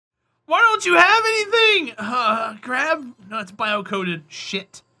Why don't you have anything? Grab... No, it's bio-coded.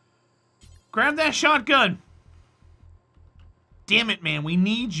 Shit. Grab that shotgun. Damn it, man. We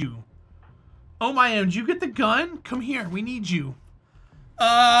need you. Oh, my did you get the gun? Come here. We need you.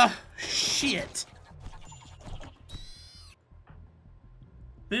 Shit.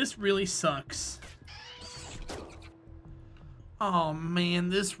 This really sucks. Oh, man.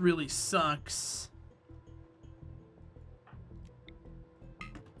 This really sucks.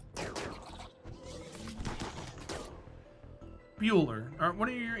 Bueller, what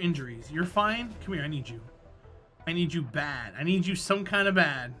are your injuries? You're fine? Come here, I need you. I need you bad. I need you some kind of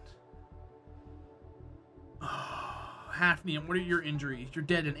bad. Oh, Hafnium, what are your injuries? You're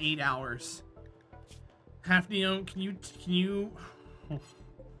dead in 8 hours. Hafnium, can you... Oh,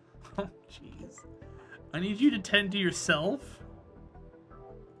 jeez. I need you to tend to yourself.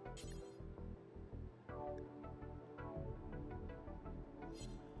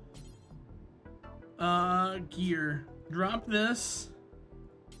 Gear. Drop this.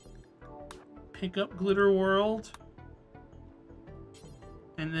 Pick up Glitter World.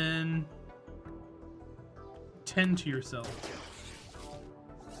 And then tend to yourself.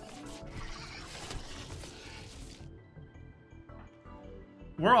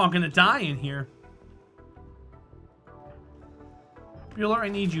 We're all gonna die in here. Bueller, I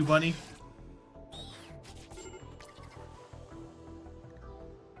need you, buddy.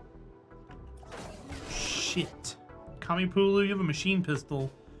 Shit. Kamipulu, you have a machine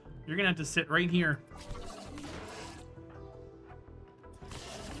pistol. You're gonna have to sit right here.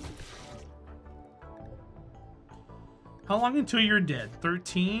 How long until you're dead?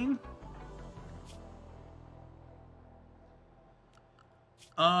 13?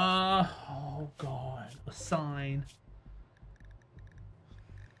 Oh god. Assign.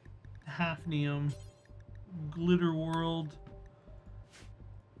 Hafnium. Glitter World.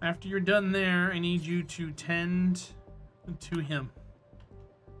 After you're done there, I need you to tend to him.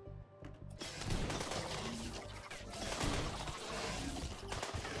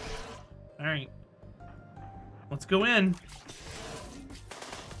 Alright. Let's go in.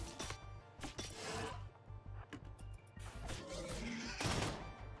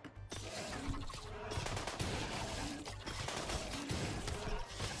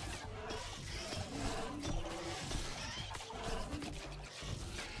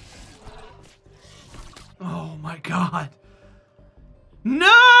 Oh my god. No!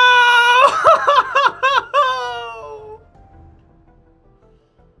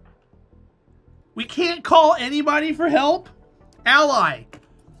 We can't call anybody for help? Ally,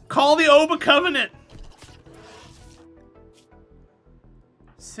 call the Oba Covenant.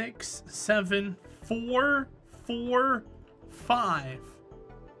 6, 7, 4, 4, 5.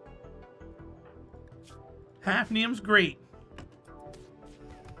 Hafnium's great.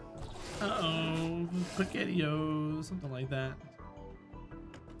 Uh-oh, spaghettios, something like that.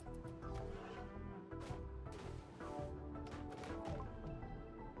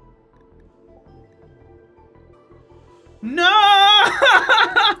 No!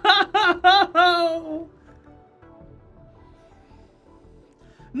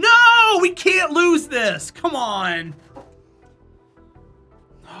 No! We can't lose this! Come on!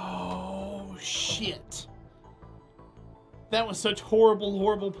 Oh, shit. That was such horrible,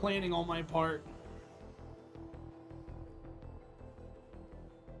 horrible planning on my part.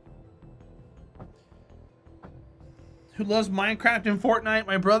 Who loves Minecraft and Fortnite?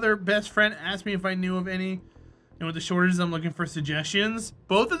 My brother, best friend, asked me if I knew of any. And with the shortages, I'm looking for suggestions.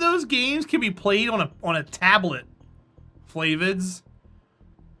 Both of those games can be played on a tablet. Flavids.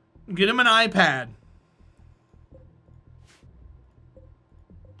 Get him an iPad.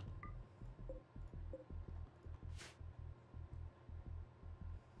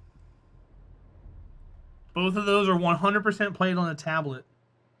 Both of those are 100% played on a tablet.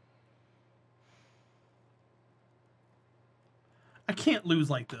 I can't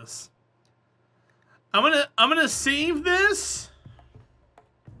lose like this. I'm gonna save this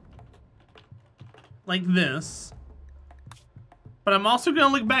like this. But I'm also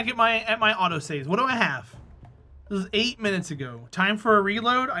gonna look back at my autosaves. What do I have? This is 8 minutes ago. Time for a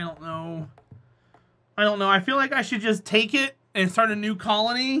reload? I don't know. I don't know. I feel like I should just take it and start a new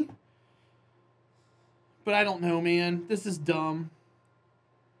colony. But I don't know, man. This is dumb.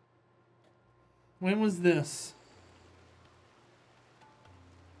 When was this?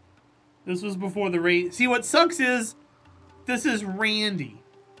 This was before the raid. See, what sucks is this is Randy.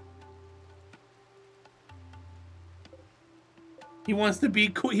 He wants to be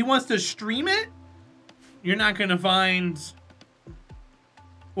cool. He wants to stream it. You're not gonna find.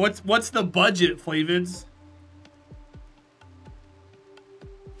 What's the budget, Flavids?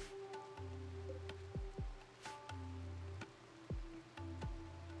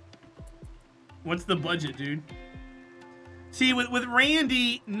 What's the budget, dude? See, with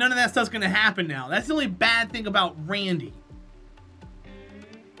Randy, none of that stuff's gonna happen now. That's the only bad thing about Randy.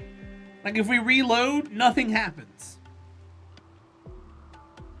 Like, if we reload, nothing happens.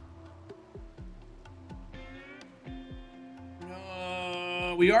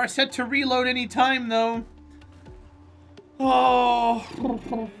 We are set to reload anytime, though. Oh.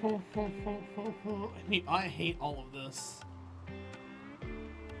 I hate all of this.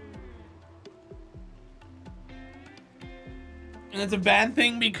 And that's a bad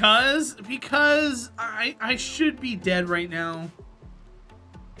thing because I should be dead right now.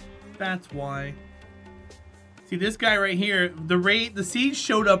 That's why. See, this guy right here, the siege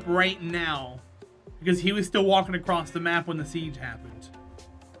showed up right now because he was still walking across the map when the siege happened.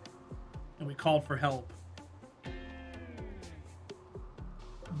 And we called for help.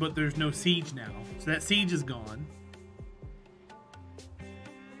 But there's no siege now. So that siege is gone.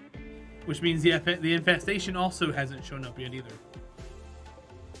 Which means the infestation also hasn't shown up yet either.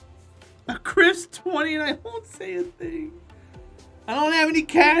 A crisp 20 and I won't say a thing. I don't have any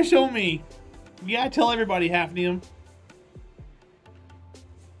cash on me. You gotta tell everybody, Hafnium.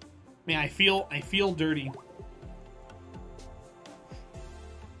 Man, I feel dirty.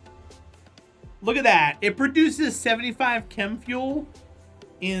 Look at that. It produces 75 chem fuel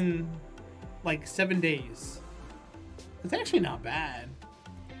in like 7 days. It's actually not bad.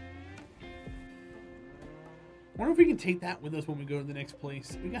 I wonder if we can take that with us when we go to the next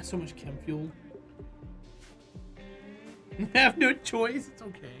place. We got so much chem fuel. Have no choice. It's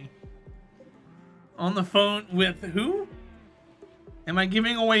okay. On the phone with who? Am I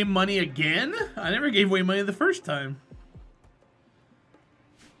giving away money again? I never gave away money the first time.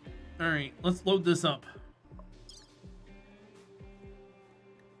 Alright, let's load this up.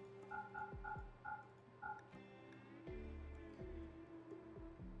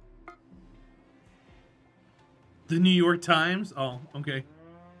 The New York Times? Oh, okay.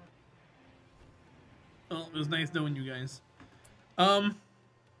 Well, it was nice knowing you guys.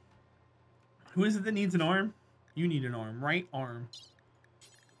 Who is it that needs an arm? You need an arm. Right arm.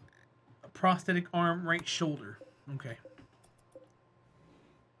 A prosthetic arm, right shoulder. Okay.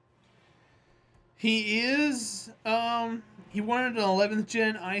 He is, he wanted an 11th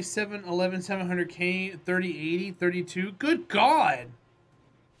gen i7 11700K 3080 32. Good God!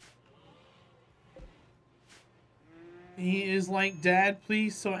 He is like, Dad,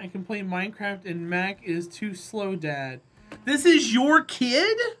 please, so I can play Minecraft and Mac is too slow, Dad. This is your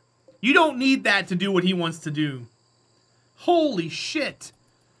kid? You don't need that to do what he wants to do. Holy shit.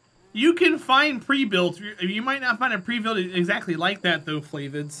 You can find pre-built. You might not find a pre-built exactly like that, though,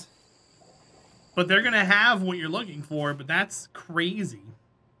 Flavids. But they're going to have what you're looking for, but that's crazy.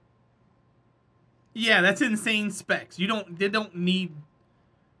 Yeah, that's insane specs. They don't need,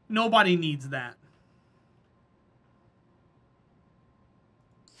 nobody needs that.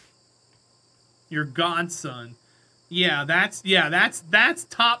 Your godson. Yeah, that's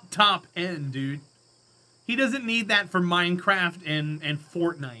top end, dude. He doesn't need that for Minecraft and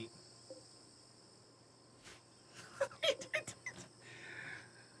Fortnite.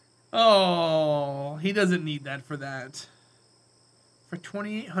 Oh, he doesn't need that for that. For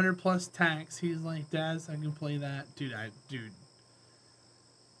 2,800 plus tax, he's like, Dad, I can play that. Dude, dude.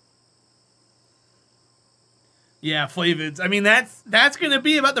 Yeah, Flavids. I mean, that's going to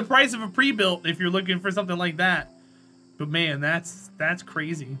be about the price of a pre-built if you're looking for something like that. But man, that's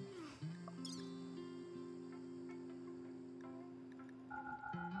crazy.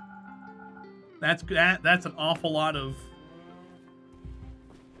 That's an awful lot of.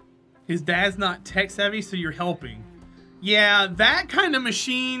 His dad's not tech savvy, so you're helping. Yeah, that kind of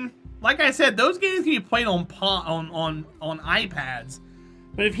machine. Like I said, those games can be played on iPads.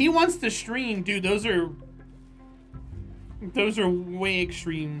 But if he wants to stream, dude, those are way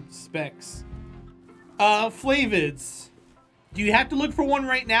extreme specs. Flavids. Do you have to look for one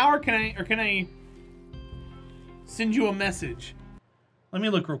right now, or can I send you a message? Let me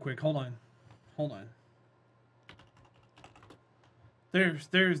look real quick. Hold on.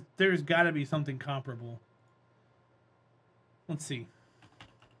 There's got to be something comparable. Let's see.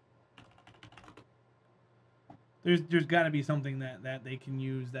 There's got to be something that they can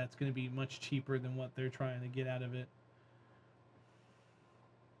use that's going to be much cheaper than what they're trying to get out of it.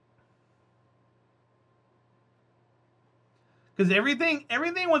 Because everything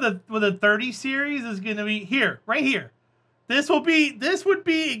with a 30 series is going to be here, right here. This would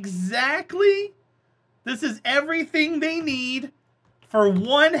be exactly. This is everything they need for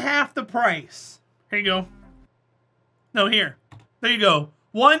 1/2 the price. Here you go. No, here. There you go.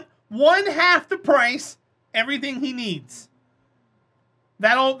 1/2 the price. Everything he needs.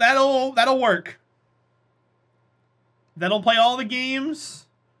 That'll work. That'll play all the games.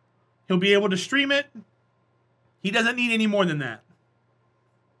 He'll be able to stream it. He doesn't need any more than that.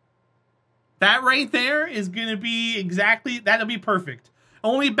 That right there is going to be exactly, that'll be perfect.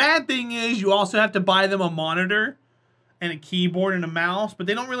 Only bad thing is you also have to buy them a monitor and a keyboard and a mouse, but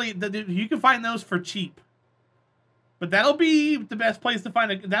they don't really, you can find those for cheap. But that'll be the best place to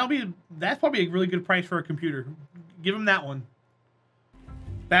find that's probably a really good price for a computer. Give him that one.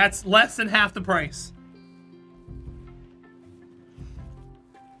 That's less than half the price.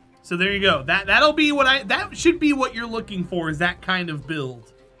 So there you go. That'll be what that should be what you're looking for, is that kind of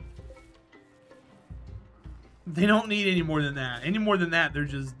build. They don't need any more than that. Any more than that,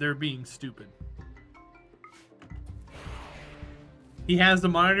 they're being stupid. He has the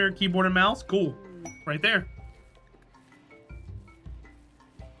monitor, keyboard, and mouse. Cool. Right there.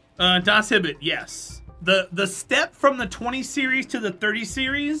 Das Hibbit, yes. The step from the 20 series to the 30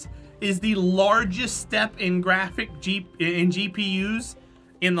 series is the largest step in GPUs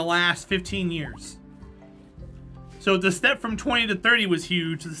in the last 15 years. So the step from 20 to 30 was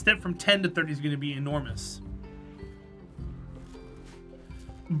huge. The step from 10 to 30 is going to be enormous.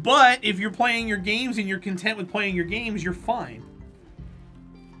 But if you're playing your games and you're content with playing your games, you're fine.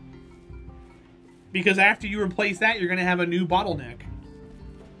 Because after you replace that, you're going to have a new bottleneck.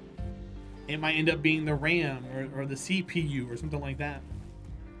 It might end up being the RAM or the CPU or something like that.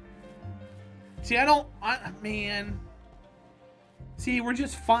 See, man. See, we're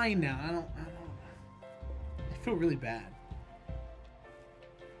just fine now. I feel really bad.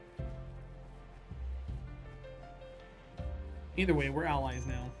 Either way, we're allies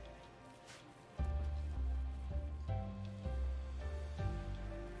now.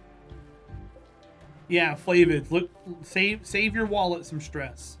 Yeah, Flavid, look, save your wallet some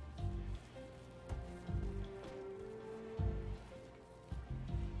stress.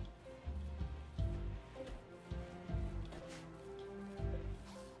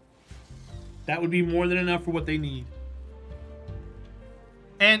 That would be more than enough for what they need.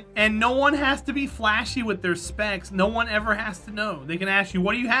 And no one has to be flashy with their specs. No one ever has to know. They can ask you,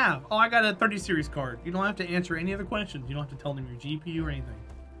 what do you have? Oh, I got a 30 series card. You don't have to answer any other questions. You don't have to tell them your GPU or anything.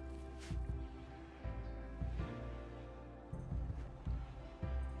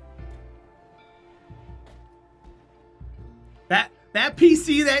 That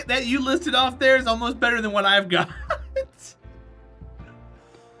PC that you listed off there is almost better than what I've got.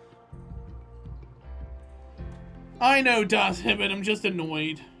 I know, Das Hibbit, I'm just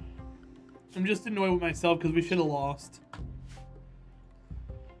annoyed. I'm just annoyed with myself because we should have lost.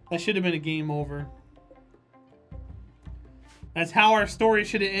 That should have been a game over. That's how our story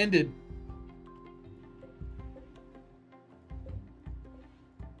should have ended.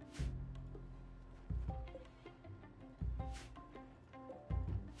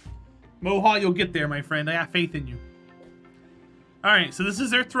 Moha, you'll get there, my friend. I got faith in you. Alright, so this is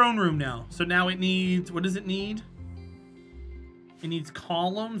their throne room now. So now it needs... What does it need? It needs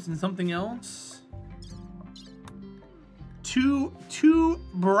columns and something else. Two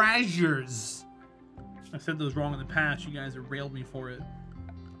braziers. I said those wrong in the past. You guys have railed me for it.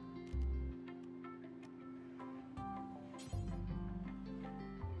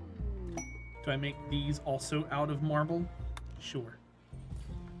 Do I make these also out of marble? Sure.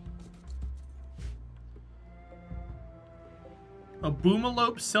 A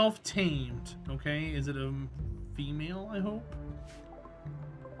boomalope self-tamed. Okay, is it a female, I hope?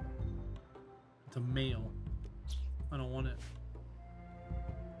 It's a male. I don't want it.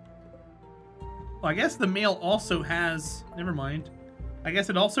 Well, I guess the male also has... Never mind. I guess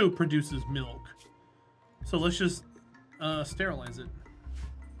it also produces milk. So let's just sterilize it.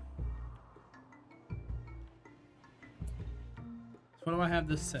 So what do I have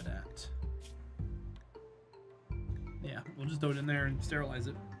this set at? Yeah, we'll just throw it in there and sterilize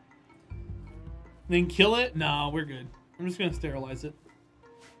it. Then kill it? No, we're good. I'm just gonna sterilize it.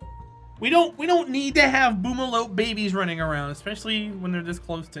 We don't need to have boomalope babies running around, especially when they're this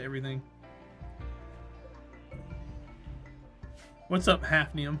close to everything. What's up,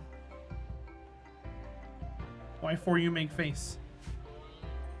 Hafnium? Why for you make face?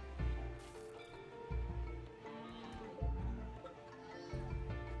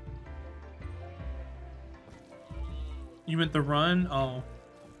 You meant the run? Oh.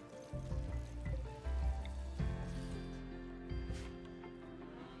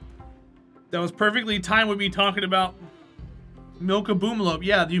 That was perfectly timed with me talking about milk a boomalope.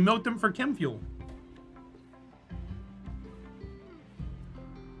 Yeah, you milk them for chem fuel.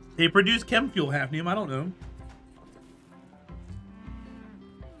 They produce chem fuel, Hafnium. I don't know.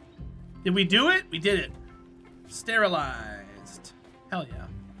 Did we do it? We did it. Sterilized. Hell yeah.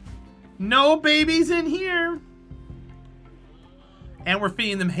 No babies in here. And we're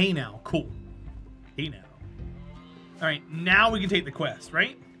feeding them hay now. Cool. Hay now. All right, now we can take the quest,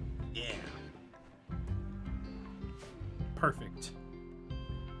 right? Yeah. Perfect.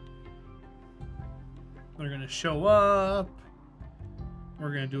 They're gonna show up.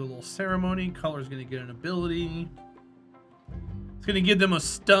 We're gonna do a little ceremony. Color's gonna get an ability. It's gonna give them a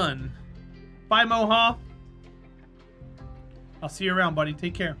stun. Bye, Moha. I'll see you around, buddy.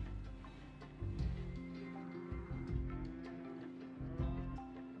 Take care.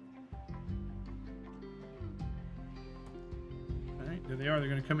 Alright, there they are. They're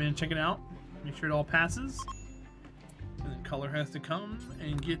gonna come in and check it out. Make sure it all passes. And then Color has to come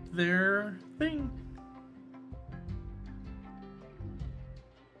and get their thing.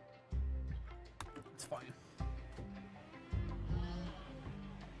 It's fine.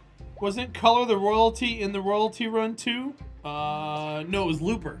 Wasn't Color the royalty in the royalty run too? No, it was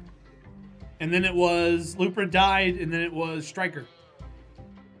Looper. And then it was Looper died, and then it was Striker.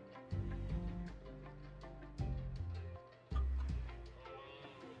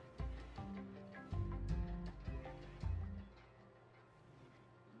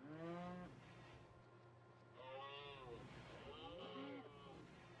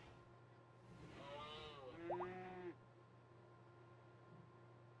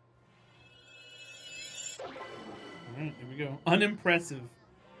 Alright, here we go. Unimpressive.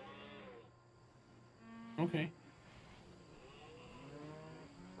 Okay.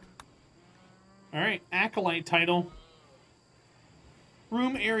 Alright, Acolyte title.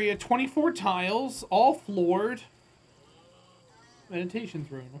 Room area, 24 tiles, all floored. Meditation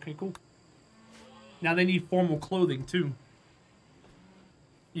throne. Okay, cool. Now they need formal clothing, too.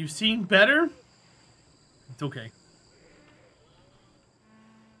 You've seen better? It's okay.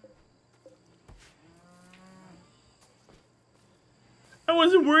 I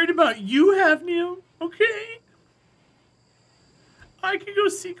wasn't worried about you, Hafnium. Okay. I can go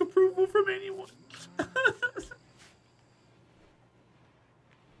seek approval from anyone.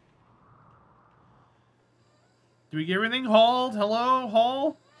 Do we get everything hauled? Hello,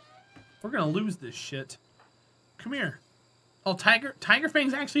 haul? We're gonna lose this shit. Come here. Oh, Tiger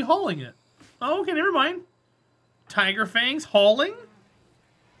Fang's actually hauling it. Oh, okay, never mind. Tiger Fang's hauling?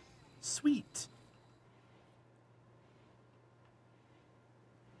 Sweet.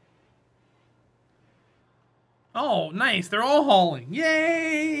 Oh, nice. They're all hauling.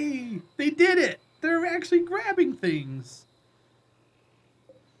 Yay! They did it. They're actually grabbing things.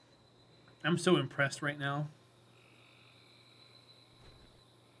 I'm so impressed right now.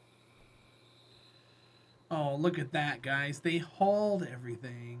 Oh, look at that, guys. They hauled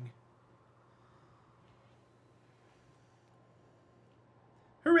everything.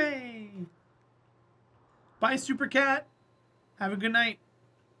 Hooray! Bye, Super Cat. Have a good night.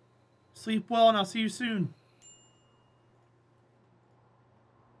 Sleep well, and I'll see you soon.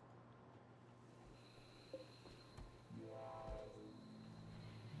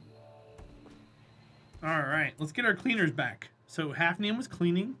 Alright, let's get our cleaners back. So, Hafnium was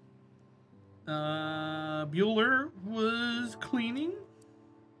cleaning. Bueller was cleaning.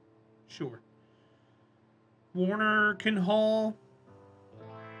 Sure. Warner can haul.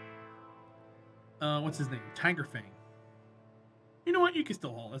 What's his name? Tiger Fang. You know what? You can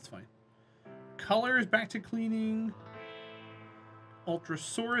still haul. That's fine. Color is back to cleaning.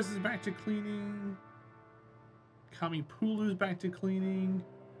 Ultrasaurus is back to cleaning. Kamipulu's back to cleaning.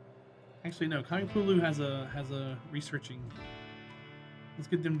 Actually, no. Kamipulu has a researching. Let's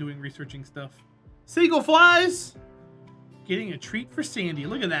get them doing researching stuff. Seagull flies! Getting a treat for Sandy.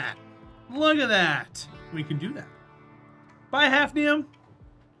 Look at that. Look at that. We can do that. Bye, Hafnium.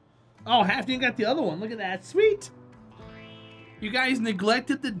 Oh, Hafnium got the other one. Look at that. Sweet. You guys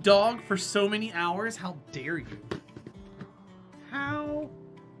neglected the dog for so many hours. How dare you? How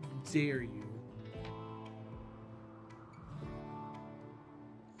dare you?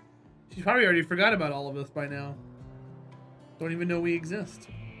 She's probably already forgot about all of us by now. Don't even know we exist.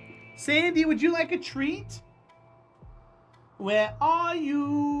 Sandy, would you like a treat? Where are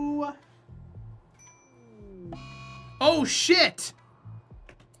you? Oh, shit!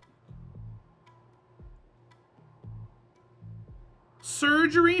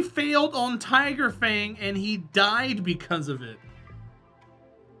 Surgery failed on Tiger Fang and he died because of it.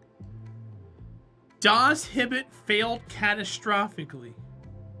 Das Hibbit failed catastrophically.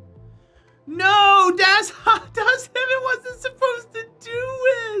 No, Das Hibbit wasn't supposed to do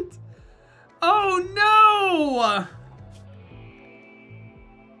it. Oh no.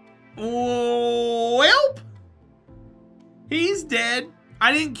 Welp. He's dead.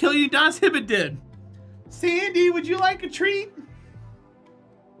 I didn't kill you, Das Hibbit did. Sandy, would you like a treat?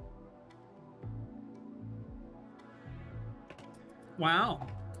 Wow.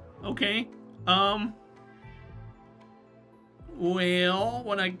 Okay. Well,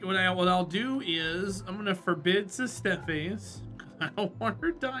 what I'll do is I'm gonna forbid Sistefes. I don't want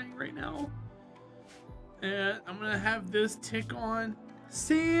her dying right now. And I'm gonna have this tick on.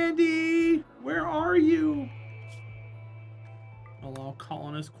 Sandy, where are you? Allow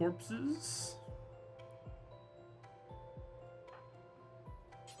colonist corpses.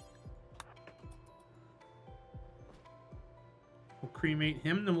 We'll cremate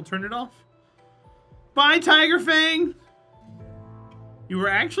him, then we'll turn it off. Bye, Tiger Fang! You were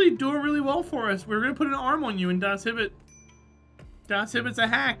actually doing really well for us. We were gonna put an arm on you and Das Hibbit. Das Hibbit's a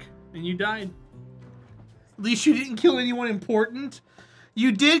hack, and you died. At least you didn't kill anyone important.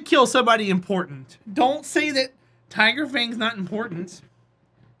 You did kill somebody important. Don't say that Tiger Fang's not important.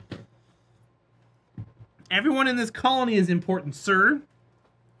 Everyone in this colony is important, sir.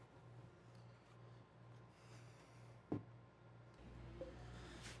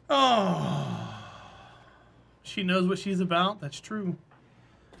 Oh. She knows what she's about. That's true.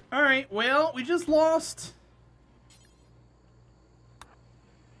 Alright, well, we just lost.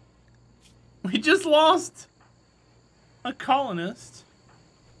 We just lost a colonist.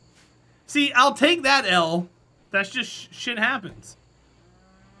 See, I'll take that L. That's just shit happens.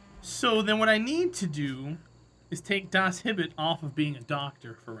 So then what I need to do is take Das Hibbit off of being a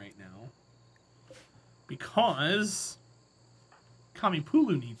doctor for right now. Because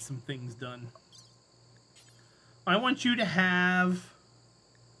Kamipulu needs some things done. I want you to have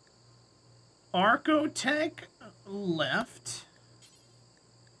Archotech left.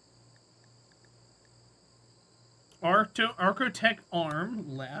 Archotech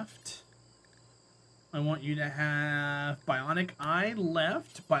arm left. I want you to have Bionic Eye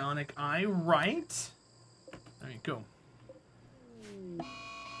left, Bionic Eye right. Alright, go.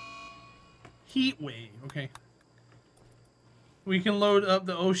 Heat Wave, okay. We can load up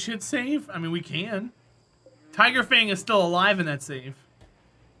the oh shit save? I mean, we can. Tiger Fang is still alive in that save.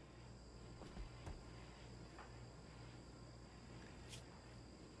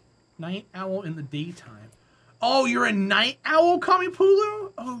 Night Owl in the daytime. Oh, you're a night owl,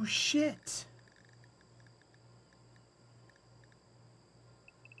 Kamipulu? Oh, shit.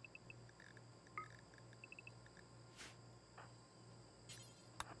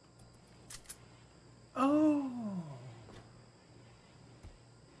 Oh.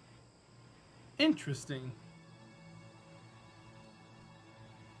 Interesting.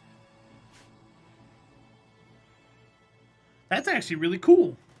 That's actually really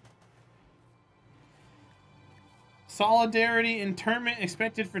cool. Solidarity interment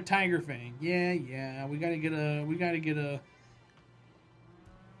expected for Tiger Fang. Yeah. We gotta get a.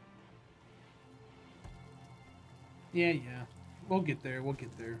 Yeah. We'll get there.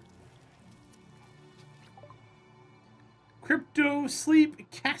 Crypto sleep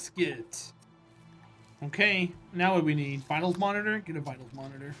casket. Okay, now what do we need? Vitals monitor? Get a vitals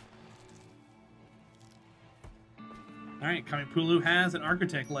monitor. Alright, Kamipulu has an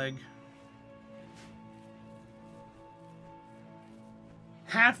architect leg.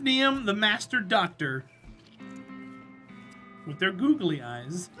 Hafnium, the master doctor. With their googly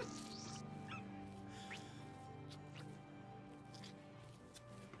eyes.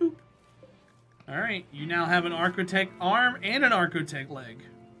 Boop. Alright, you now have an architect arm and an architect leg.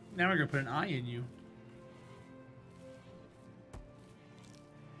 Now we're gonna put an eye in you.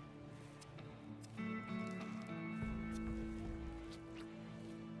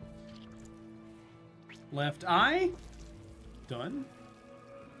 Left eye. Done.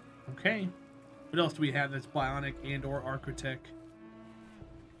 Okay. What else do we have that's bionic and or architect?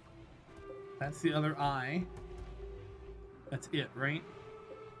 That's the other eye. That's it, right?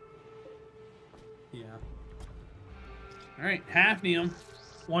 Yeah. Alright, Hafnium.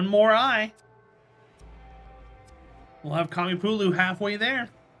 One more eye. We'll have Kamipulu halfway there.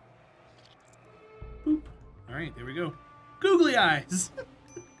 Boop. Alright, there we go. Googly eyes.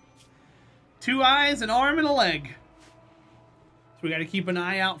 2 eyes, an arm, and a leg. So we got to keep an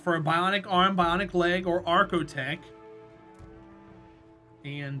eye out for a bionic arm, bionic leg, or Archotech.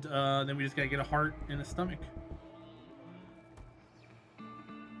 And then we just got to get a heart and a stomach.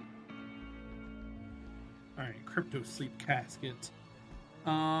 Alright, Crypto Sleep Casket.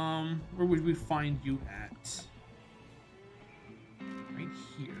 Where would we find you at? Right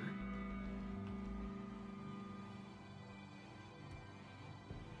here.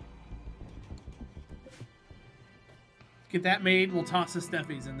 Get that made. We'll toss the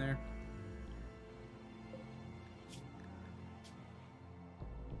Steffies in there.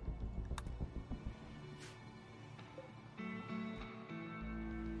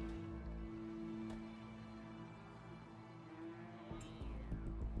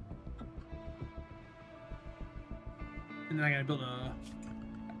 And then I gotta build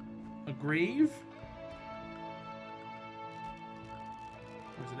a grave.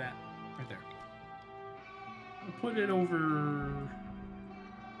 Where's it at? Right there. I'll put it over...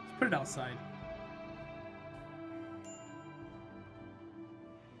 Let's put it outside.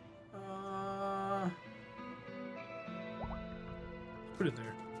 Let's put it there.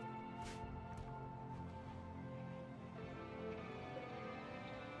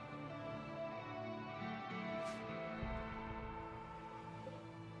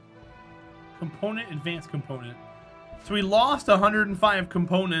 Component, advanced component. So we lost 105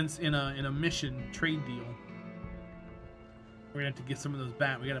 components in a mission trade deal. We're gonna have to get some of those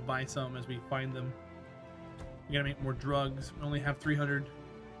back. We gotta buy some as we find them. We gotta make more drugs. We only have 300.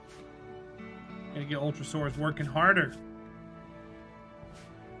 Gotta get Ultra Swords working harder.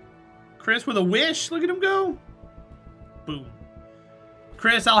 Chris with a wish. Look at him go. Boom.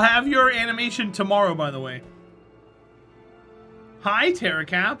 Chris, I'll have your animation tomorrow, by the way. Hi,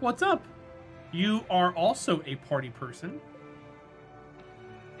 Terracap. What's up? You are also a party person.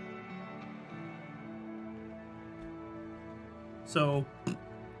 So...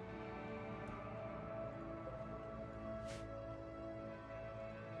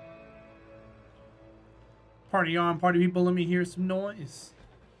 Party on, party people, let me hear some noise.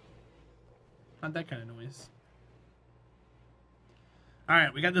 Not that kind of noise.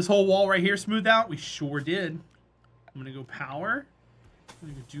 Alright, we got this whole wall right here smoothed out. We sure did. I'm gonna go power. I'm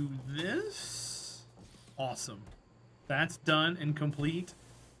gonna do this. Awesome. That's done and complete.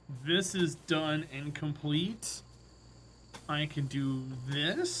 This is done and complete. I can do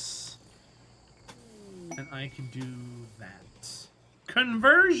this. And I can do that.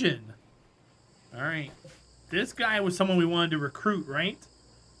 Conversion. Alright. This guy was someone we wanted to recruit, right?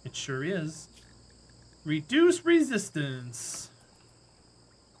 It sure is. Reduce resistance.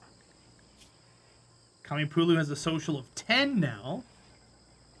 Kamipulu has a social of 10 now.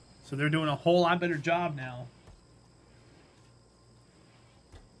 So they're doing a whole lot better job now.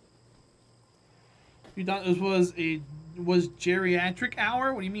 You thought this was geriatric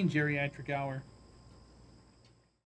hour? What do you mean geriatric hour?